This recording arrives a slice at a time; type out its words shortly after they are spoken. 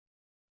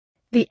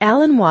The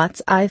Alan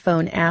Watts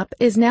iPhone app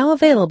is now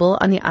available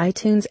on the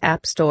iTunes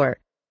App Store,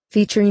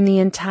 featuring the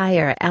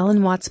entire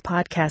Alan Watts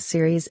podcast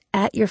series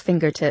at your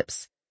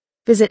fingertips.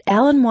 Visit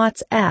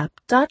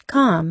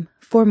alanwattsapp.com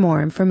for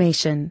more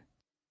information.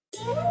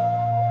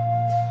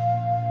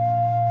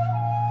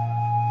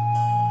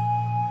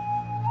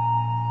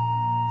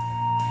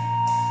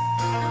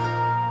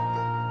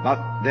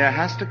 But there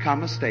has to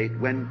come a state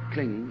when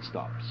clinging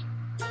stops.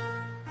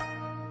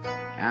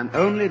 And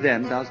only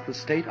then does the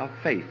state of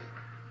faith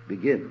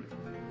begin.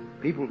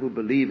 People who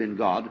believe in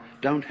God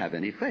don't have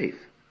any faith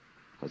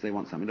because they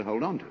want something to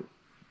hold on to.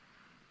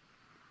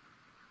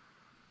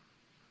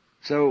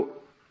 So,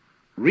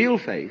 real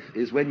faith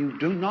is when you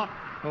do not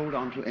hold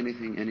on to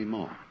anything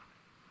anymore.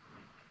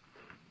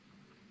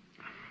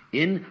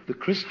 In the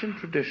Christian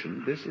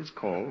tradition, this is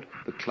called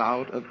the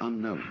cloud of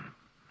unknown.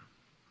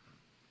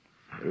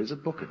 There is a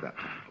book of that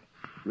title,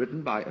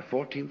 written by a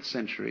 14th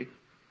century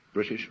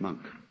British monk,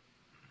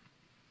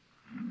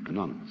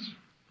 anonymous.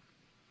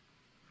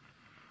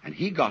 And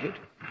he got it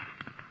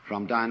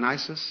from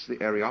Dionysius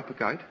the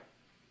Areopagite,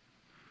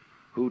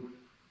 who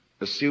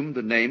assumed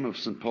the name of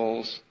St.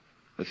 Paul's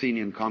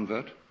Athenian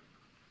convert.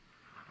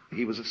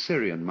 He was a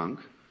Syrian monk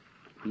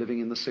living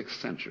in the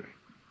 6th century.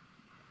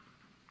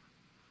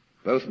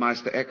 Both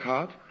Meister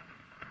Eckhart,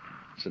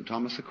 St.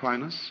 Thomas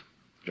Aquinas,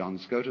 John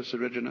Scotus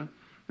Erigena,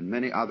 and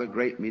many other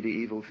great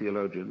medieval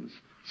theologians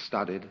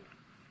studied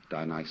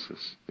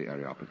Dionysius the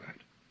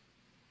Areopagite.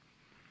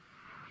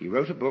 He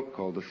wrote a book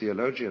called the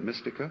Theologia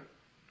Mystica,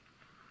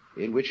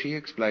 in which he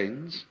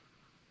explains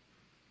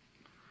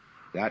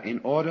that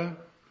in order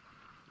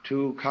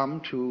to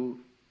come to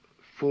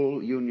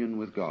full union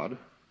with God,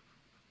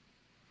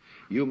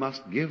 you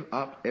must give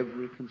up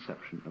every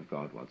conception of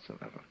God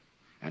whatsoever.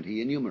 And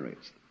he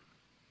enumerates them.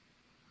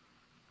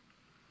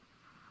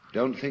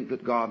 Don't think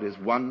that God is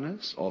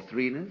oneness or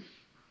threeness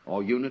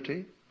or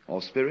unity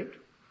or spirit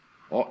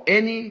or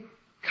any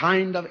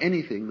kind of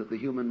anything that the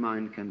human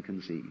mind can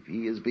conceive.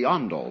 He is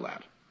beyond all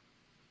that.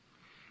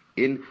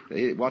 In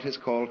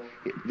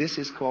this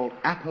is called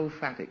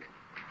apophatic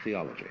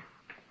theology.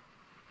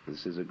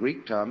 This is a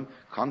Greek term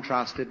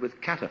contrasted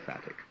with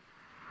cataphatic.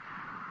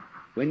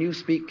 When you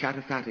speak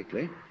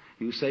cataphatically,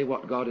 you say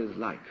what God is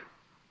like.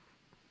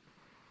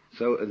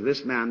 So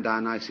this man,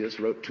 Dionysius,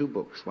 wrote 2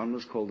 books. One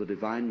was called The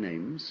Divine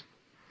Names,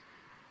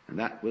 and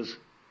that was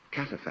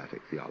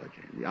cataphatic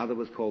theology. And the other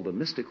was called The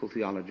Mystical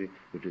Theology,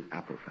 which is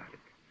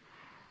apophatic.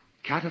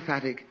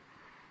 Cataphatic,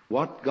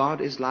 what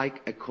God is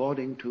like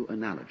according to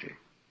analogy.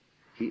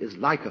 He is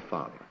like a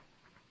father.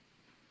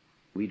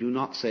 We do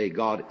not say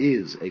God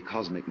is a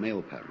cosmic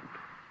male parent,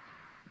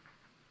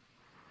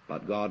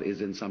 but God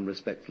is in some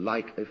respects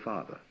like a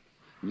father,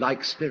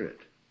 like spirit.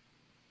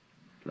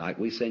 Like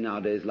we say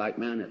nowadays, like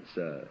man,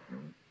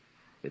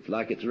 it's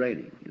like it's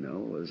raining,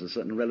 There's a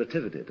certain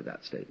relativity to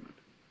that statement.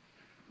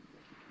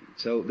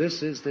 So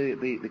this is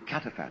the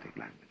cataphatic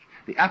language.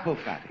 The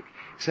apophatic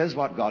says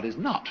what God is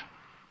not.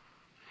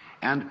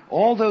 And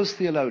all those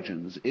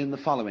theologians in the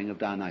following of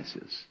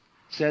Dionysius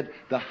said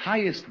the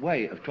highest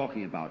way of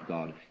talking about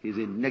God is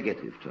in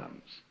negative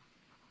terms.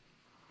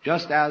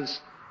 Just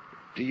as,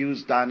 to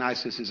use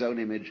Dionysius' own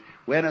image,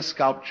 when a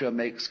sculptor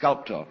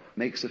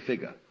makes a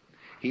figure,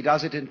 he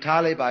does it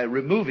entirely by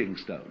removing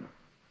stone,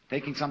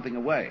 taking something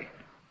away.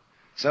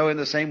 So in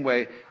the same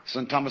way,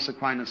 St. Thomas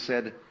Aquinas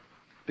said,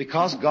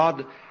 because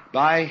God,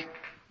 by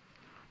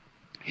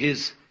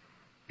his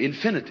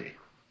infinity,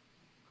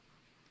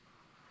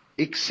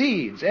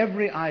 exceeds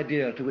every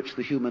idea to which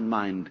the human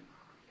mind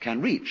can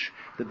reach,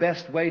 the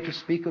best way to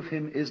speak of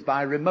him is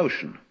by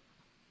remotion.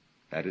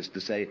 That is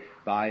to say,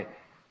 by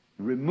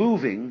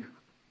removing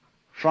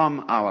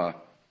from our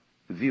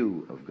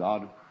view of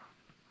God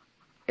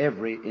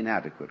every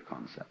inadequate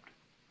concept.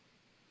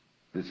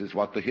 This is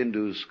what the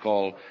Hindus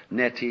call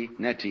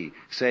neti,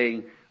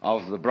 saying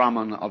of the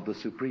Brahman, of the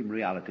supreme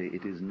reality,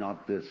 it is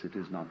not this, it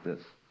is not this.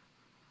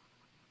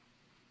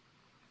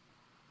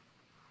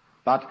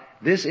 But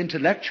this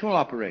intellectual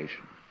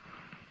operation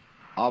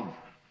of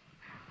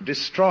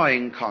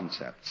destroying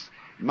concepts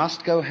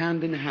must go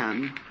hand in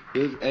hand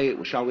with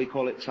a, shall we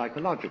call it,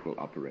 psychological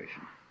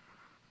operation,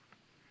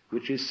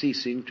 which is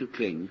ceasing to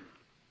cling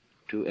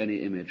to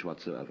any image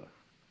whatsoever,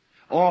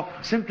 or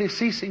simply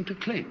ceasing to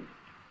cling.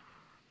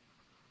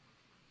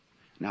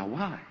 Now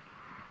why?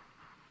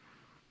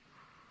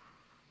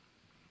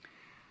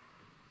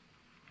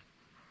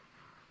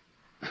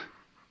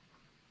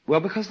 Well,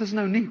 because there's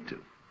no need to.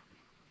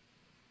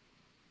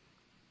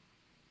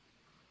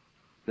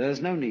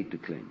 There's no need to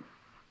cling.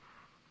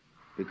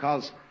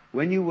 Because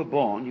when you were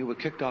born, you were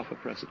kicked off a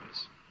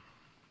precipice.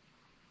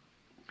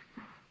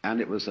 And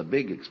it was a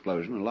big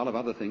explosion, and a lot of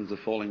other things are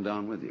falling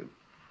down with you,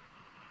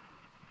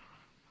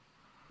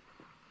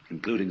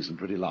 including some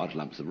pretty large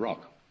lumps of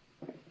rock.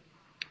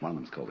 One of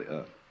them is called the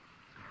Earth.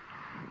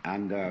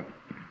 And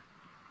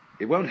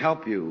it won't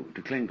help you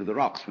to cling to the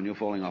rocks when you're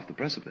falling off the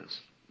precipice.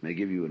 It may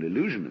give you an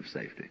illusion of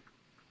safety.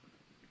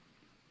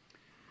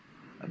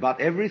 But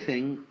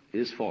everything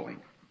is falling.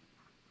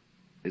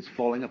 It's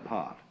falling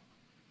apart.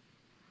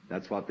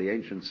 That's what the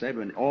ancients said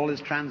when all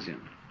is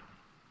transient.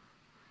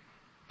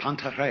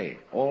 Pantare,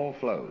 all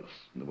flows,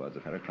 in the words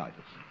of Heraclitus.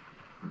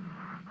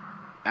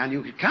 And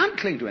you can't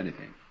cling to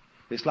anything.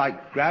 It's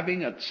like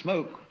grabbing at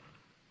smoke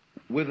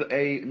with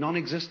a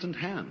non-existent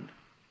hand.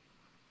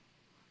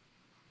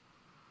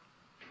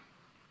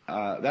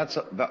 That's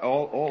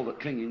all that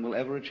clinging will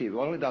ever achieve.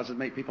 All it does is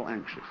make people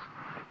anxious.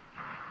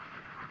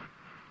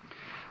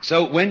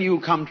 So when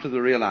you come to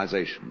the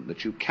realization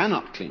that you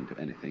cannot cling to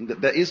anything, that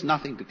there is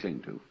nothing to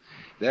cling to,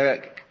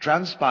 there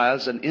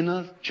transpires an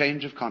inner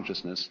change of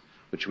consciousness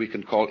which we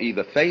can call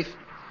either faith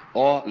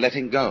or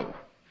letting go.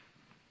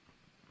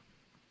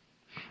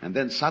 And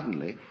then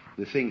suddenly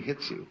the thing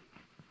hits you.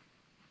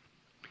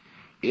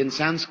 In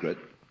Sanskrit,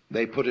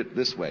 they put it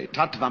this way,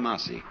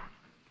 tatvamasi,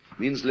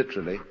 means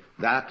literally,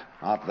 that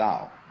art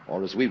thou,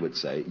 or as we would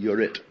say,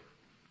 you're it.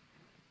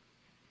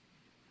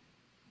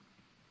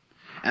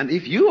 And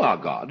if you are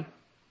God,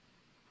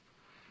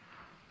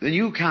 then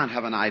you can't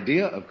have an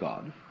idea of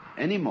God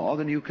any more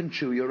than you can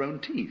chew your own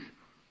teeth.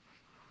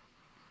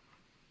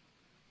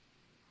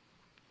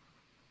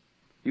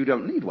 You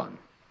don't need one.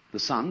 The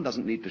sun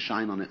doesn't need to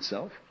shine on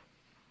itself.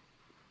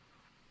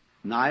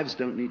 Knives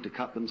don't need to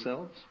cut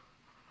themselves.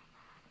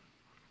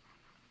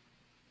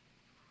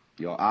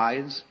 Your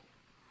eyes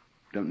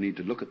don't need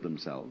to look at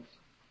themselves.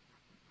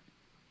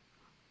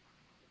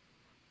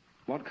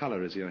 What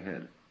color is your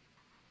head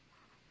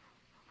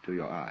to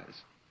your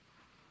eyes?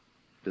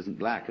 It isn't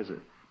black, is it?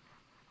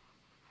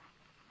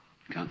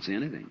 You can't see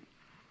anything.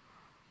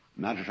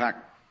 Matter of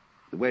fact,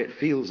 the way it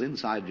feels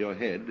inside your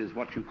head is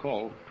what you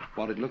call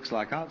what it looks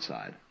like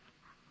outside.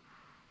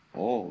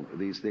 All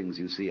these things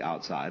you see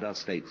outside are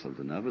states of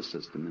the nervous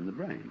system in the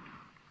brain.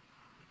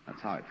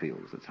 That's how it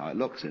feels. That's how it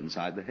looks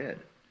inside the head.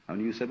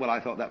 And you said, well, I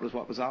thought that was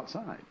what was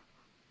outside.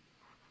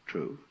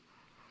 True.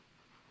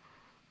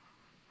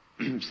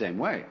 Same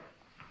way.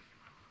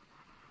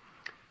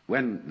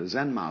 When the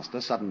Zen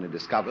master suddenly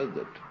discovered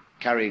that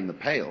carrying the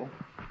pail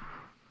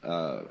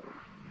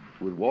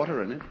with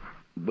water in it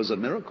was a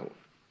miracle,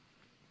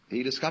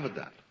 he discovered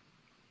that.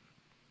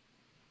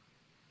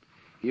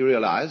 He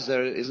realized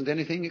there isn't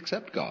anything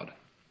except God.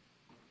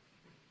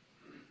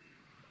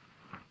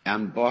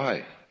 And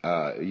boy,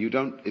 you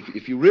don't,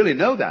 if you really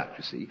know that,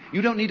 you see,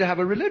 you don't need to have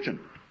a religion.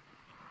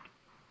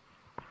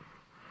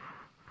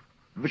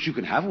 But you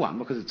can have one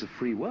because it's a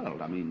free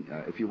world. I mean,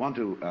 if you want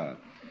to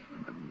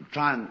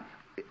try and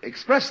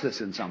express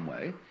this in some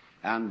way,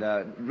 and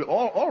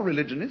all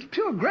religion is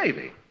pure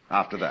gravy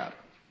after that.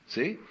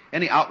 See?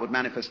 Any outward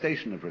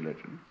manifestation of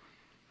religion.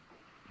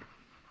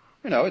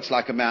 You know, it's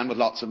like a man with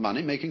lots of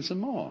money making some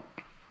more.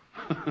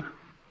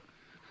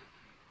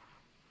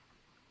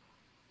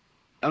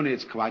 Only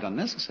it's quite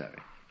unnecessary.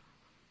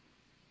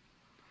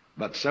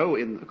 But so,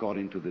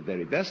 according to the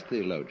very best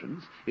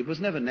theologians, it was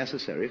never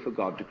necessary for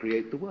God to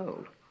create the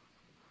world.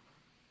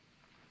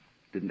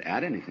 It didn't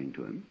add anything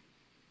to him.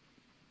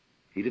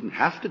 He didn't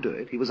have to do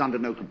it. He was under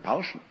no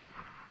compulsion.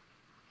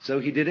 So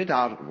he did it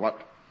out of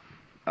what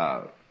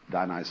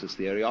Dionysius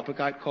the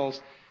Areopagite calls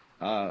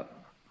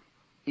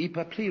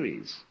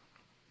hyperpleres.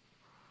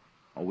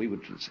 Or we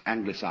would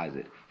anglicize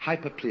it,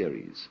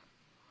 hyperpleres.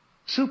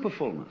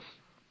 Superfullness.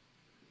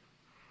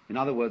 In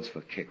other words,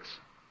 for kicks.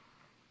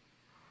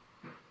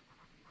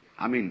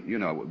 I mean, you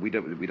know, we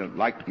don't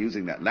like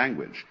using that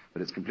language,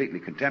 but it's completely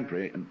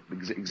contemporary and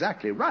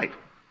exactly right.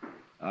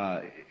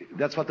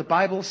 That's what the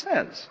Bible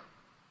says.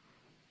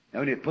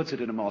 Only it puts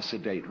it in a more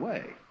sedate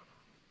way.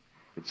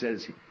 It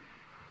says,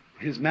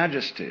 His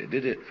Majesty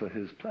did it for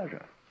His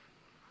pleasure.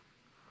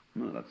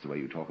 Well, that's the way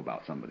you talk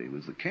about somebody who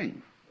was the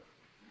king.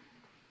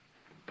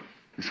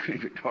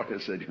 Queen Victoria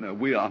said, you know,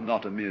 we are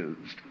not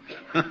amused.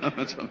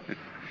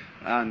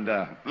 And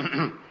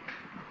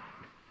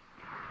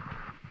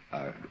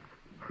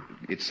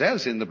it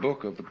says in the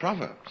book of the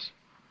Proverbs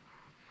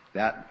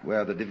that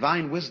where the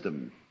divine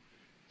wisdom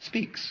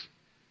speaks,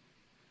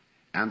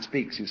 and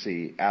speaks, you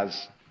see,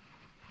 as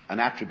an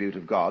attribute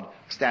of God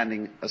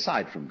standing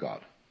aside from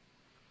God.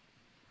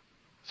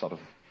 Sort of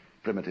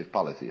primitive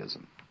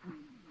polytheism.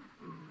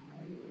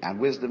 And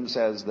wisdom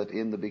says that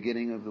in the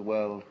beginning of the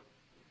world,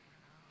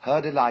 her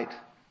delight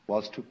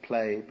was to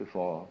play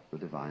before the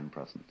divine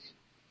presence.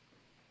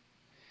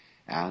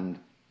 And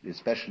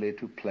especially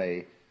to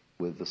play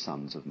with the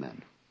sons of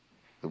men.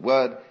 The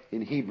word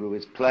in Hebrew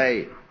is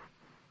play,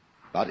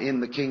 but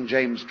in the King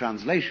James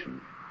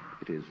translation,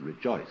 it is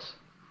rejoice,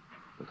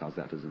 because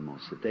that is a more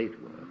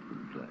sedate word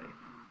than play.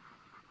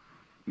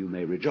 You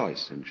may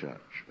rejoice in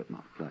church, but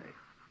not play.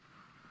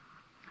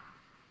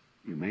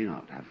 You may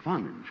not have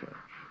fun in church,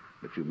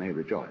 but you may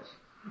rejoice.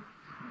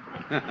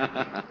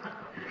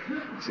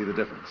 See the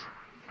difference?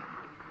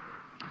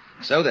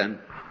 So then,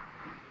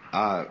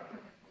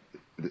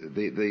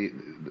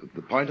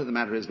 the point of the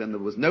matter is then there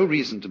was no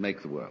reason to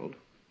make the world,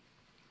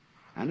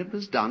 and it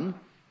was done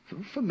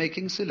for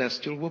making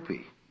celestial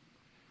whoopee.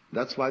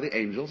 That's why the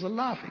angels are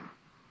laughing.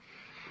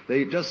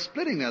 They're just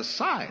splitting their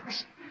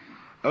sides.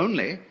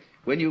 Only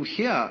when you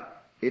hear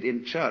it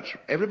in church,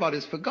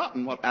 everybody's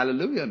forgotten what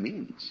hallelujah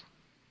means.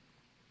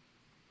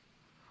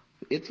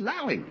 It's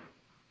lowing.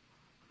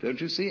 Don't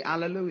you see?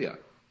 Hallelujah.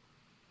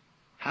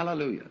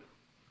 Hallelujah.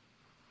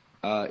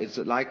 It's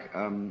like,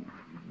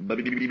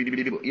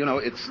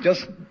 it's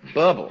just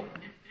burble.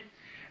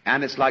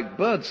 And it's like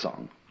bird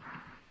song.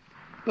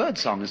 Bird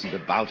song isn't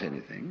about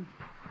anything.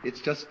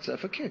 It's just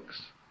for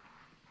kicks.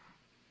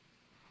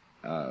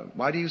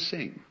 Why do you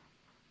sing?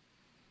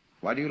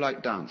 Why do you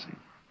like dancing?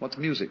 What's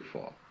music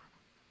for?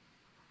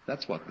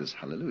 That's what this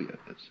hallelujah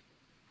is.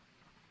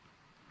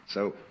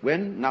 So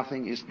when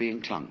nothing is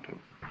being clung to,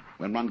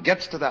 when one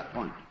gets to that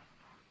point,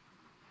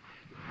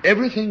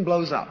 everything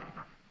blows up.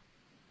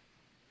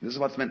 This is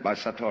what's meant by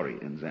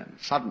satori in Zen,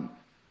 sudden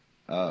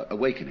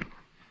awakening.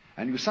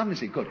 And you suddenly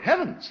say, good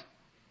heavens,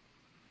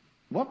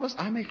 what was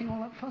I making all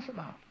that fuss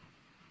about?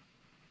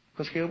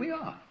 Because here we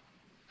are.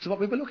 This is what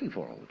we've been looking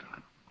for all the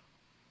time.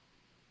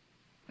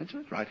 It's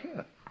right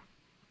here.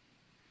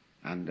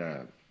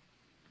 And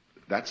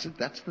that's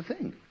the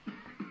thing.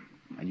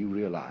 And you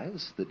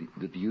realize that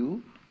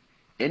you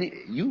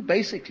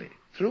basically,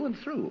 through and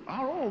through,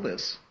 are all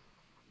this.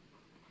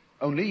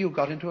 Only you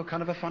got into a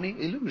kind of a funny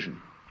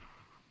illusion.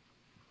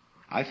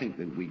 I think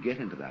that we get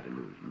into that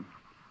illusion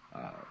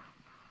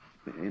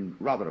in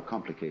rather a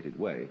complicated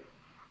way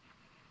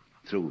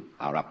through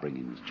our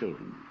upbringing as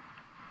children.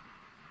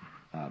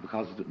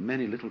 Because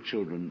many little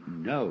children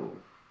know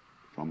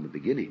from the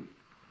beginning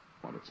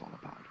what it's all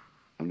about.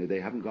 Only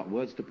they haven't got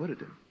words to put it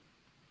in.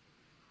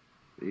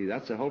 See,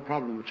 that's the whole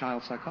problem with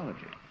child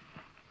psychology.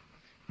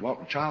 What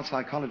the child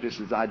psychologist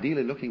is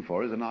ideally looking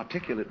for is an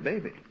articulate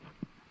baby.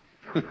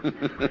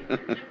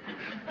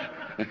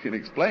 I can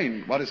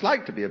explain what it's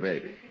like to be a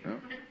baby.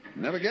 You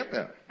never get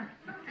there.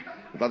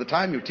 By the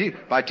time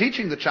by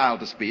teaching the child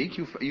to speak,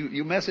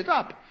 you mess it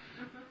up.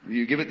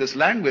 You give it this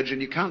language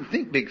and you can't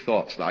think big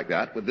thoughts like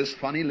that with this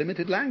funny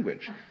limited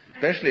language.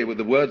 Especially with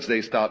the words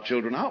they start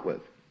children out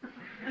with.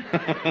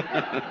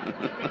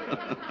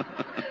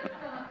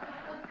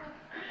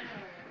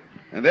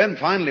 And then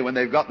finally, when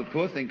they've got the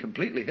poor thing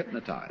completely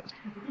hypnotized,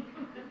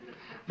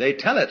 they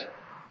tell it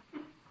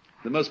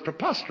the most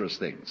preposterous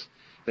things.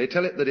 They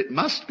tell it that it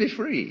must be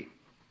free.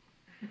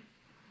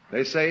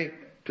 They say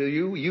to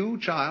you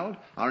child,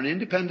 are an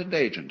independent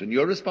agent and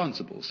you're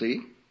responsible,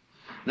 see?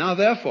 Now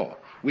therefore,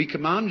 we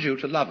command you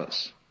to love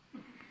us.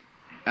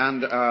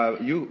 And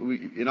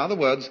in other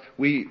words,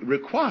 we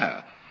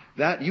require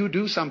that you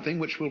do something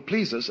which will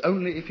please us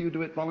only if you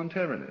do it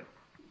voluntarily.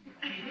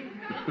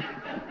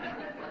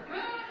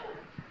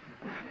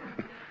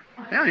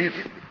 Now, do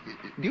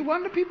you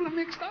wonder people are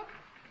mixed up?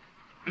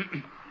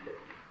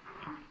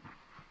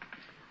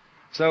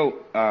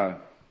 So,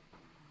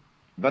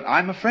 but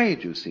I'm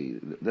afraid, you see,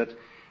 that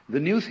the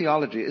new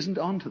theology isn't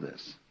onto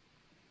this.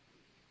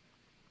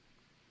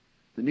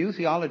 The new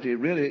theology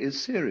really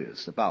is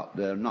serious about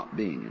there not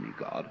being any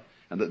God,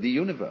 and that the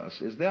universe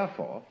is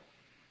therefore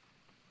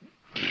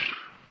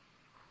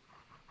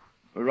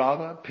a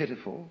rather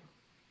pitiful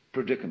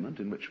predicament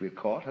in which we're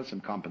caught, has some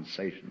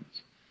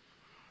compensations.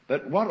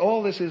 But what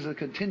all this is a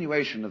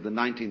continuation of the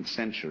 19th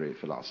century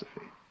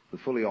philosophy, the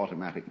fully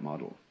automatic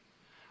model,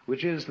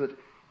 which is that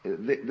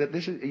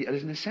this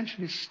is an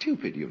essentially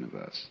stupid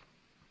universe.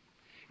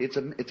 It's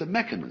a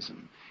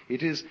mechanism.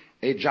 It is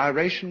a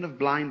gyration of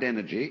blind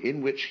energy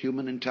in which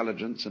human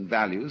intelligence and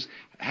values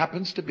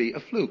happens to be a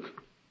fluke,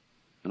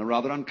 and a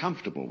rather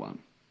uncomfortable one,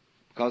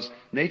 because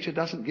nature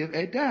doesn't give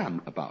a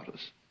damn about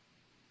us.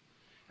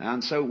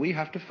 And so we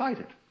have to fight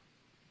it.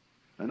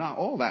 And now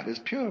all that is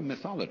pure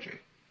mythology.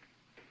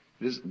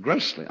 It is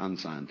grossly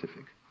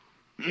unscientific.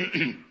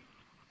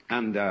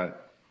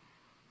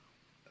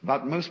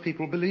 But most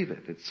people believe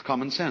it. It's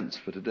common sense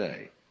for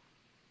today.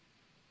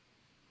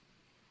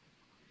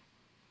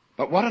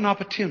 But what an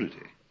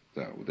opportunity,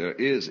 though, there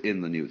is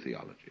in the new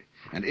theology,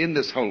 and in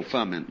this whole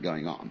ferment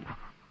going on,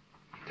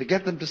 to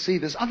get them to see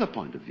this other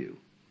point of view.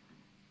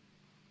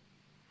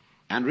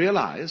 And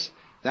realize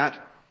that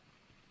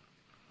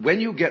when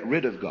you get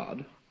rid of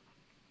God,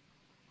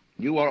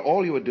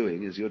 all you are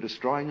doing is you're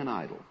destroying an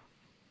idol.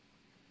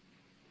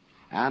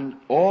 And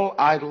all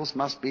idols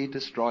must be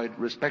destroyed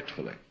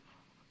respectfully.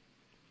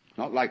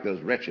 Not like those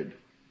wretched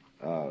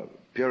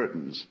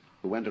Puritans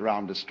who went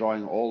around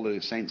destroying all the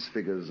saints'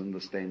 figures and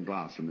the stained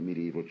glass in the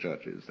medieval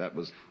churches. That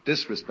was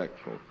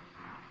disrespectful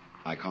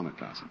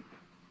iconoclasm.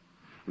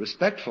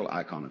 Respectful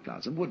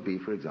iconoclasm would be,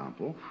 for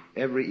example,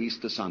 every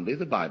Easter Sunday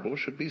the Bible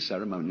should be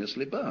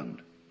ceremoniously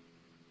burned.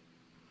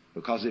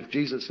 Because if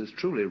Jesus is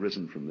truly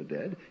risen from the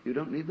dead, you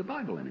don't need the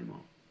Bible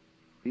anymore.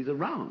 He's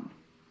around.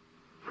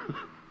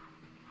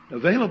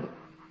 Available.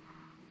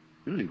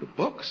 You don't need the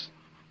books.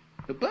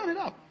 You burn it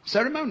up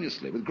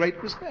ceremoniously with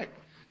great respect.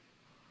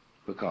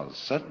 Because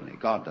certainly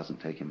God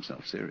doesn't take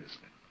himself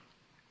seriously.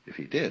 If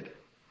he did,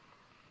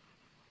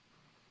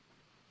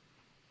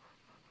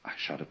 I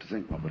shudder to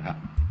think what would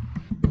happen.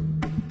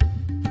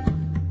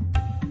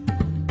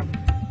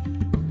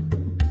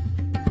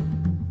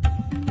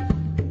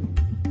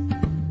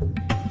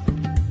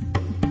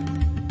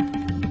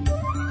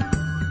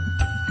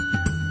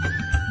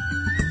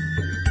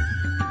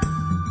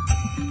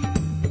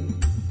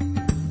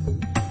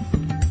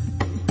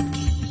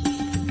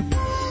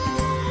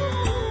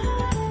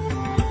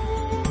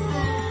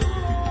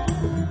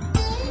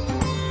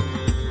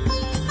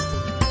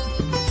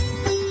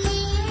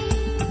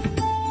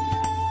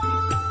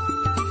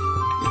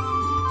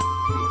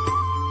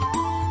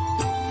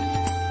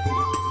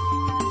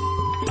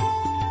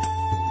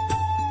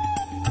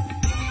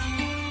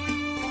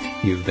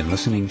 You've been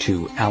listening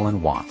to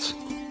Alan Watts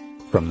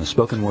from the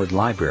Spoken Word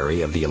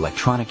Library of the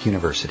Electronic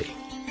University.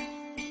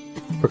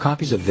 For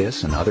copies of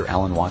this and other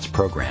Alan Watts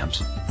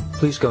programs,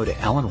 please go to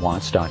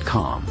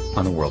alanwatts.com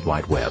on the World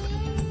Wide Web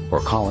or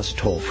call us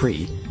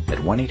toll-free at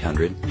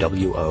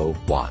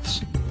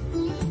 1-800-WO-WATTS.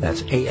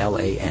 That's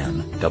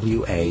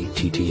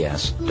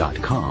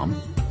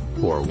ALANWATTS.com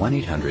or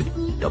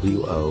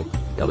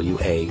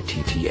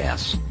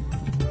 1-800-WO-WATTS.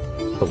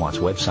 The Watts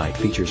website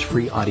features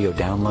free audio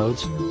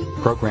downloads,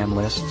 program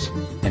lists,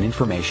 and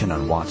information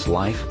on Watts'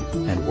 life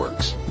and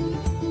works.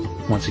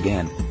 Once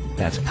again,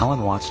 that's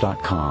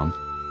alanwatts.com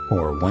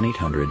or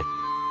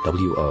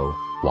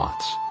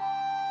 1-800-WO-WATTS.